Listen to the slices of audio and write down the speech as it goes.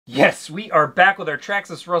Yes, we are back with our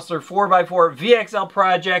Traxxas Rustler 4x4 VXL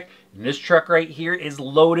project. And this truck right here is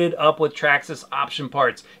loaded up with Traxxas option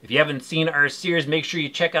parts. If you haven't seen our series, make sure you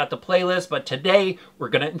check out the playlist. But today, we're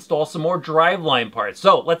going to install some more driveline parts.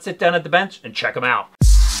 So let's sit down at the bench and check them out.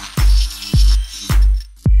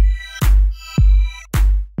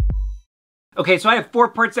 Okay, so I have 4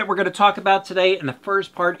 parts that we're going to talk about today, and the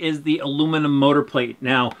first part is the aluminum motor plate.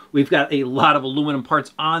 Now, we've got a lot of aluminum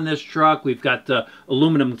parts on this truck. We've got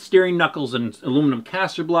aluminum steering knuckles and aluminum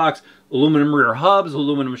caster blocks, aluminum rear hubs,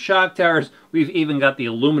 aluminum shock towers. We've even got the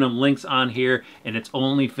aluminum links on here, and it's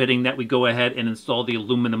only fitting that we go ahead and install the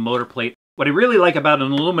aluminum motor plate. What I really like about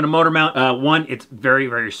an aluminum motor mount, one, it's very,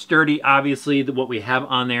 very sturdy. Obviously, what we have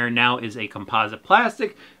on there now is a composite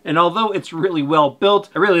plastic, and although it's really well built,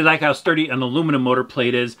 I really like how sturdy an aluminum motor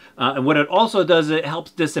plate is. And what it also does, it helps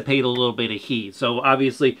dissipate a little bit of heat. So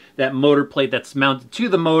obviously, that motor plate that's mounted to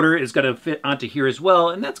the motor is going to fit onto here as well,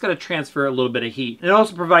 and that's going to transfer a little bit of heat. And it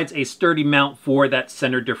also provides a sturdy mount for that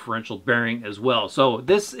center differential bearing as well. So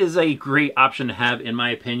this is a great option to have, in my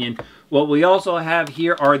opinion. What we also have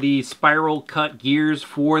here are the spiral cut gears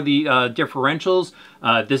for the differentials.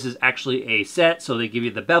 This is actually a set, so they give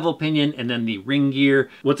you the bevel pinion and then the ring gear.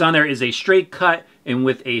 What's on there is a straight cut, and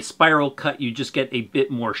with a spiral cut, you just get a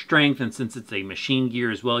bit more strength, and since it's a machine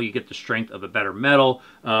gear as well, you get the strength of a better metal.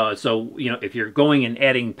 So, you know, if you're going and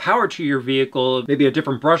adding power to your vehicle, maybe a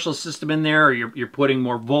different brushless system in there, or you're putting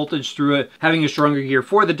more voltage through it, having a stronger gear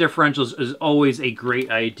for the differentials is always a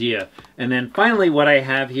great idea. And then finally, what I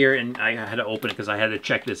have here, and I had to open it because I had to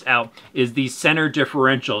check this out, is the center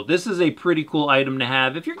differential. This is a pretty cool item to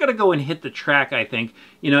have. If you're going to go and hit the track, I think,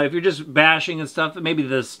 you know, if you're just bashing and stuff, maybe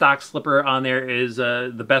the stock slipper on there is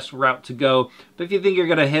the best route to go. But if you think you're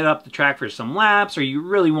going to hit up the track for some laps, or you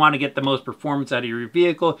really want to get the most performance out of your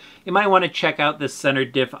vehicle, you might want to check out this center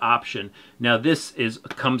diff option. Now this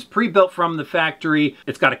comes pre-built from the factory.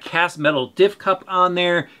 It's got a cast metal diff cup on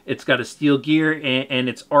there. It's got a steel gear, and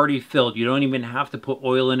it's already filled. You don't even have to put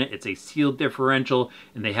oil in it. It's a sealed differential,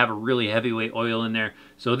 and they have a really heavyweight oil in there.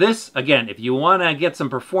 So this, again, if you want to get some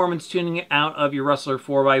performance tuning out of your Rustler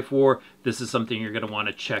 4x4, this is something you're going to want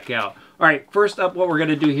to check out. All right, first up, what we're going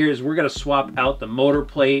to do here is we're going to swap out the motor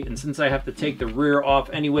plate. And since I have to take the rear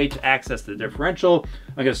off anyway to access the differential,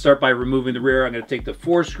 I'm going to start by removing the rear. I'm going to take the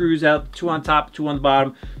 4 screws out, 2 on top, 2 on the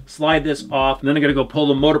bottom, slide this off, and then I'm going to go pull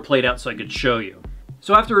the motor plate out so I can show you.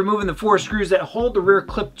 So after removing the 4 screws that hold the rear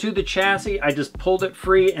clip to the chassis, I just pulled it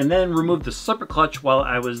free and then removed the slipper clutch while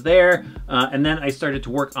I was there. And then I started to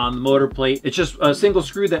work on the motor plate. It's just a single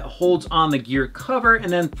screw that holds on the gear cover,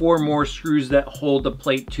 and then 4 more screws that hold the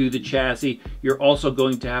plate to the chassis. You're also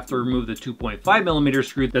going to have to remove the 2.5mm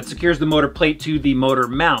screw that secures the motor plate to the motor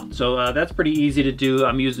mount. So that's pretty easy to do.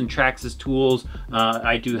 I'm using Traxxas tools.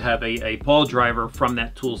 I do have a ball driver from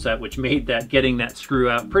that tool set, which made getting that screw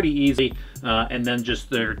out pretty easy. And then just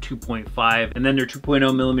their 2.5 and then their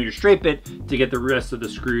 2.0mm straight bit to get the rest of the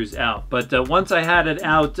screws out. But once I had it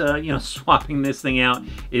out, you know, swapping this thing out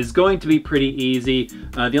is going to be pretty easy.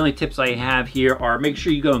 The only tips I have here are make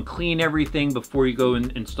sure you go and clean everything before you go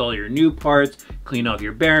and install your new parts. Clean off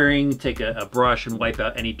your bearing, take a brush and wipe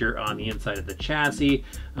out any dirt on the inside of the chassis.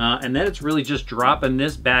 And then it's really just dropping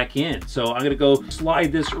this back in. So I'm gonna go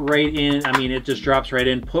slide this right in. I mean, it just drops right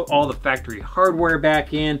in, put all the factory hardware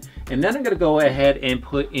back in, and then I'm gonna go ahead and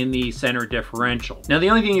put in the center differential. Now, the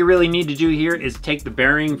only thing you really need to do here is take the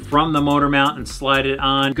bearing from the motor mount and slide it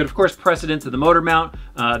on. You could, of course, press it into the motor mount.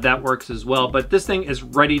 That works as well, but this thing is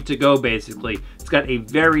ready to go, basically. It's got a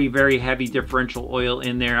very, very heavy differential oil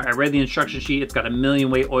in there. I read the instruction sheet. It's got a 1,000,000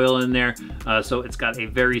 weight oil in there, so it's got a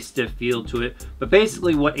very stiff feel to it. But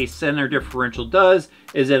basically what a center differential does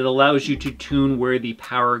is it allows you to tune where the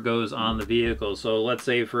power goes on the vehicle. So let's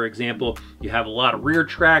say, for example, you have a lot of rear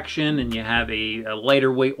traction and you have a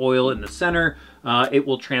lighter weight oil in the center. It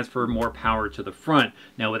will transfer more power to the front.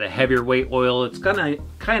 Now with a heavier weight oil, it's gonna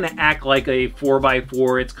kind of act like a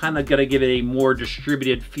 4x4. It's kind of gonna give it a more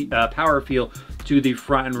distributed power feel to the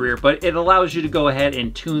front and rear, but it allows you to go ahead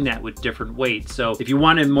and tune that with different weights. So if you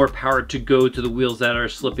wanted more power to go to the wheels that are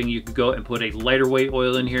slipping, you could go and put a lighter weight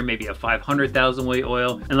oil in here, maybe a 500,000 weight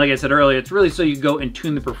oil. And like I said earlier, it's really so you go and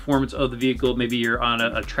tune the performance of the vehicle. Maybe you're on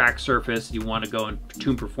a track surface, you want to go and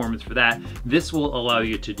tune performance for that. This will allow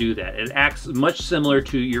you to do that. It acts much similar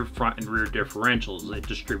to your front and rear differentials. It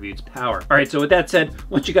distributes power. All right, so with that said,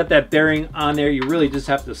 once you got that bearing on there, you really just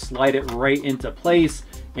have to slide it right into place.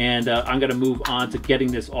 And I'm gonna move on to getting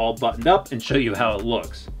this all buttoned up and show you how it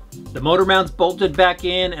looks. The motor mount's bolted back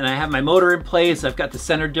in and I have my motor in place. I've got the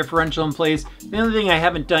center differential in place. The only thing I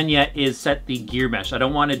haven't done yet is set the gear mesh. I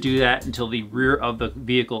don't want to do that until the rear of the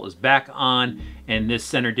vehicle is back on and this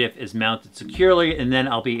center diff is mounted securely, and then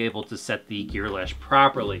I'll be able to set the gear lash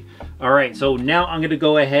properly. All right, so now I'm going to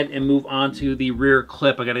go ahead and move on to the rear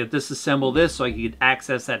clip. I got to disassemble this so I can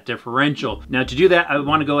access that differential. Now to do that, I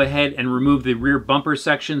want to go ahead and remove the rear bumper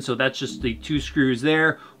section. So that's just the 2 screws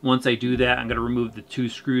there. Once I do that, I'm going to remove the 2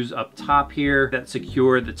 screws up top here that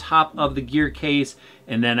secure the top of the gear case.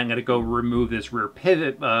 And then I'm going to go remove this rear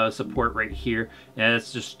pivot support right here. And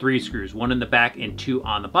it's just 3 screws, 1 in the back and 2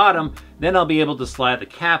 on the bottom. Then I'll be able to slide the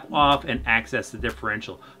cap off and access the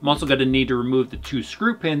differential. I'm also going to need to remove the 2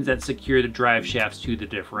 screw pins that secure the drive shafts to the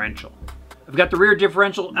differential. I've got the rear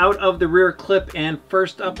differential out of the rear clip, and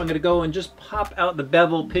first up I'm going to go and just pop out the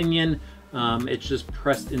bevel pinion. It's just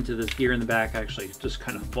pressed into this gear in the back. Actually, it just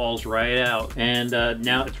kind of falls right out. And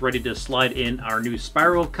now it's ready to slide in our new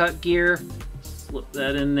spiral cut gear. Slip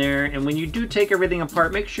that in there. And when you do take everything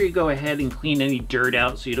apart, make sure you go ahead and clean any dirt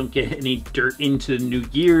out so you don't get any dirt into the new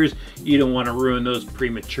gears. You don't want to ruin those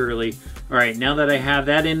prematurely. All right, now that I have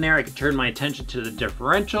that in there, I can turn my attention to the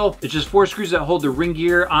differential. It's just 4 screws that hold the ring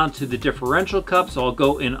gear onto the differential cup, so I'll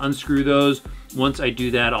go and unscrew those. Once I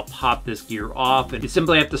do that, I'll pop this gear off, and you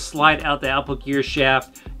simply have to slide out the output gear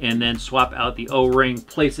shaft and then swap out the O-ring,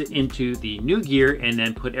 place it into the new gear, and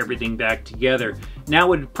then put everything back together. Now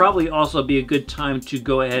would probably also be a good time to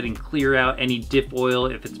go ahead and clear out any diff oil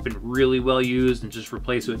if it's been really well used and just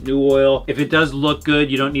replace it with new oil. If it does look good,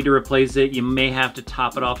 you don't need to replace it. You may have to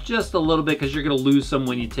top it off just a little bit because you're going to lose some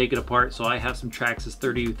when you take it apart. So I have some Traxxas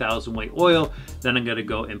 30,000 weight oil. Then I'm going to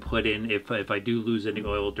go and put in if I do lose any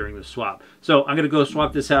oil during the swap. So I'm going to go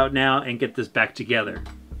swap this out now and get this back together.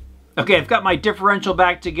 Okay, I've got my differential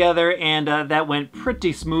back together, and that went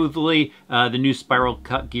pretty smoothly. The new spiral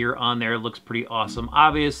cut gear on there looks pretty awesome,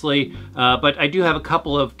 obviously. But I do have a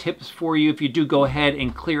couple of tips for you. If you do go ahead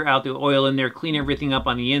and clear out the oil in there, clean everything up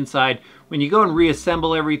on the inside. When you go and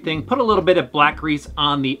reassemble everything, put a little bit of black grease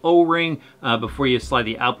on the O-ring before you slide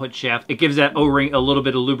the output shaft. It gives that O-ring a little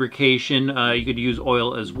bit of lubrication. You could use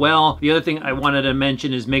oil as well. The other thing I wanted to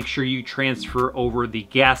mention is make sure you transfer over the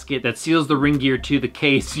gasket that seals the ring gear to the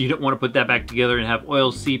case. You don't want to put that back together and have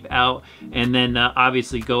oil seep out. And then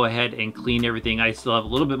obviously go ahead and clean everything. I still have a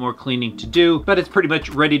little bit more cleaning to do, but it's pretty much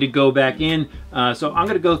ready to go back in. So I'm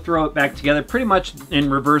going to go throw it back together pretty much in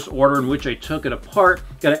reverse order in which I took it apart.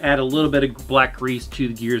 Got to add a little bit of black grease to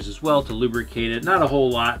the gears as well to lubricate it. Not a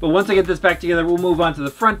whole lot, but once I get this back together, we'll move on to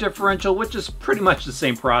the front differential, which is pretty much the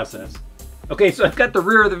same process. Okay, so I've got the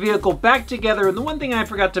rear of the vehicle back together, and the one thing I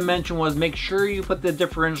forgot to mention was make sure you put the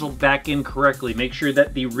differential back in correctly. Make sure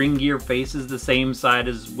that the ring gear faces the same side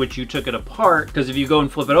as which you took it apart, because if you go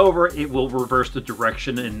and flip it over, it will reverse the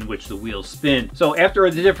direction in which the wheels spin. So after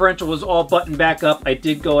the differential was all buttoned back up, I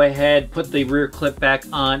did go ahead, put the rear clip back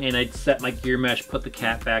on, and I set my gear mesh, put the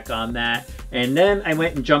cap back on that, and then I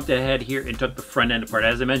went and jumped ahead here and took the front end apart.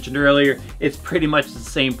 As I mentioned earlier, it's pretty much the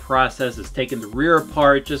same process as taking the rear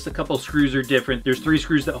apart, just a couple screws are different. There's 3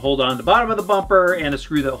 screws that hold on the bottom of the bumper and a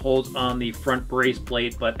screw that holds on the front brace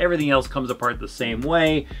plate, but everything else comes apart the same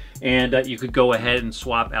way. And you could go ahead and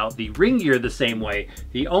swap out the ring gear the same way.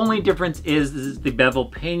 The only difference is the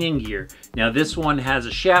bevel-pinion gear. Now this one has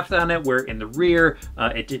a shaft on it, where in the rear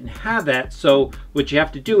it didn't have that. So what you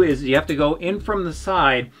have to do is you have to go in from the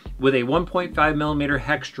side with a 1.5mm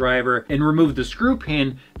hex driver and remove the screw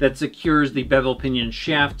pin that secures the bevel-pinion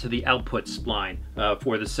shaft to the output spline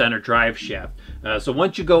for the center drive shaft. So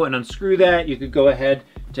once you go and unscrew that, you could go ahead,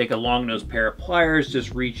 take a long nose pair of pliers,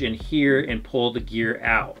 just reach in here and pull the gear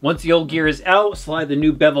out. Once the old gear is out, slide the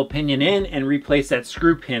new bevel pinion in and replace that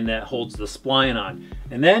screw pin that holds the spline on.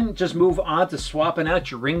 And then just move on to swapping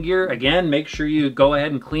out your ring gear. Again, make sure you go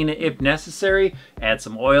ahead and clean it if necessary, add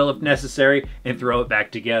some oil if necessary, and throw it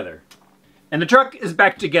back together. And the truck is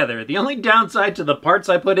back together. The only downside to the parts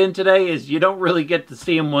I put in today is you don't really get to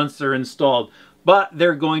see them once they're installed. But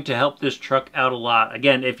they're going to help this truck out a lot.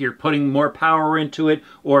 Again, if you're putting more power into it,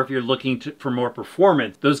 or if you're looking for more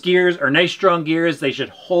performance. Those gears are nice, strong gears. They should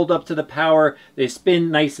hold up to the power. They spin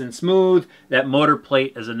nice and smooth. That motor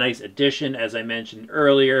plate is a nice addition, as I mentioned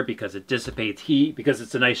earlier, because it dissipates heat, because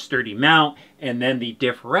it's a nice sturdy mount. And then the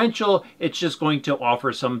differential, it's just going to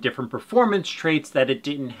offer some different performance traits that it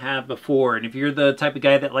didn't have before. And if you're the type of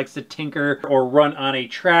guy that likes to tinker or run on a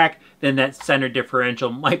track, then that center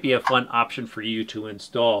differential might be a fun option for you. you to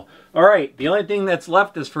install. All right, the only thing that's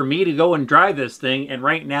left is for me to go and drive this thing, and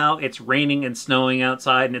right now it's raining and snowing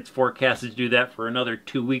outside, and it's forecasted to do that for another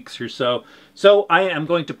 2 weeks or so. So I am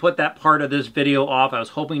going to put that part of this video off. I was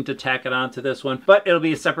hoping to tack it on to this one, but it'll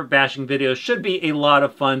be a separate bashing video. Should be a lot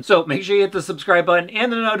of fun. So make sure you hit the subscribe button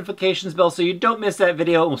and the notifications bell so you don't miss that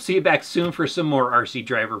video, and we'll see you back soon for some more RC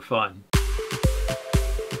driver fun.